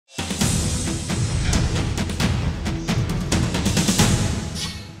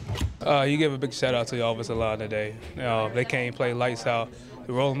You give a big shout out to the offensive line today. They came play lights out.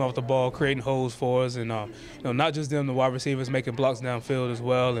 They're rolling off the ball, creating holes for us, and not just them, the wide receivers making blocks downfield as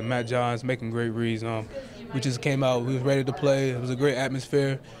well, and Matt Johns making great reads. We just came out. We was ready to play. It was a great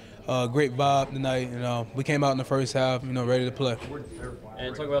atmosphere, great vibe tonight, and we came out in the first half, ready to play.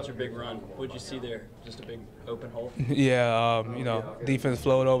 And talk about your big run. What did you see there? Just a big open hole? Yeah, defense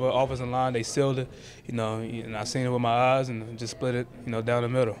flowed over, offensive line, they sealed it, and I seen it with my eyes and just split it, down the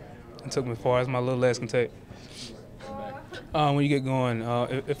middle. It took me as far as my little legs can take. When you get going,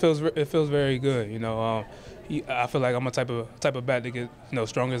 it feels very good. I feel like I'm a type of bat that get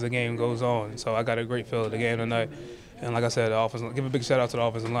stronger as the game goes on. So I got a great feel of the game tonight. And like I said, give a big shout out to the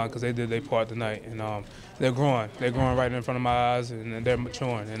offensive line because they did their part tonight. And they're growing. They're growing right in front of my eyes, and they're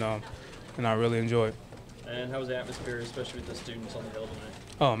maturing. And I really enjoy it. And how was the atmosphere, especially with the students on the hill tonight?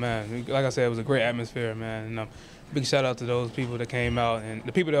 Oh man, like I said, it was a great atmosphere, man. And big shout out to those people that came out and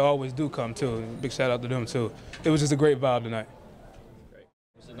the people that always do come too. Big shout out to them too. It was just a great vibe tonight. Great.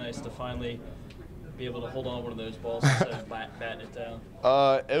 Was it nice to finally be able to hold on one of those balls instead of batting it down?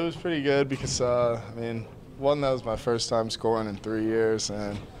 It was pretty good because one, that was my first time scoring in 3 years,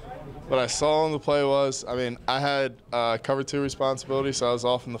 and what I saw on the play was, I had cover 2 responsibility, so I was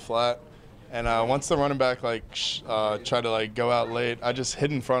off in the flat. And once the running back tried to go out late, I just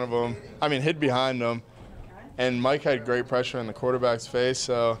hid in front of him. Hid behind him. And Mike had great pressure in the quarterback's face,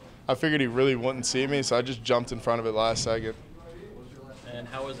 so I figured he really wouldn't see me, so I just jumped in front of it last second. And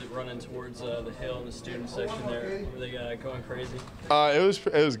how was it running towards the hill in the student section there? Were they going crazy?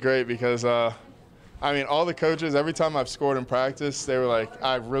 It was great because all the coaches, every time I've scored in practice, they were like,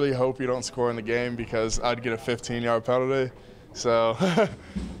 I really hope you don't score in the game because I'd get a 15-yard penalty. So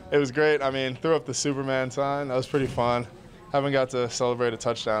it was great. Threw up the Superman sign. That was pretty fun. Haven't got to celebrate a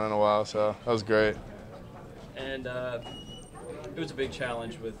touchdown in a while, so that was great. And it was a big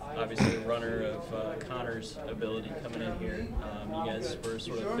challenge with, obviously, the runner of Connor's ability coming in here. You guys were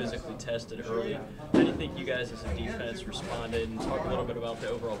sort of physically tested early. How do you think you guys as a defense responded? And talk a little bit about the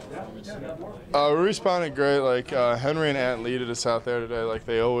overall performance. We responded great. Henry and Ant leaded us out there today like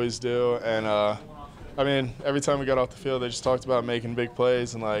they always do. And, every time we got off the field, they just talked about making big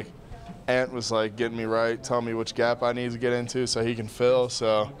plays. And, Ant was, getting me right, telling me which gap I need to get into so he can fill.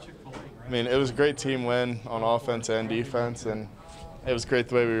 So, it was a great team win on offense and defense, and it was great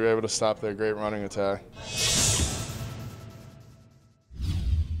the way we were able to stop their great running attack.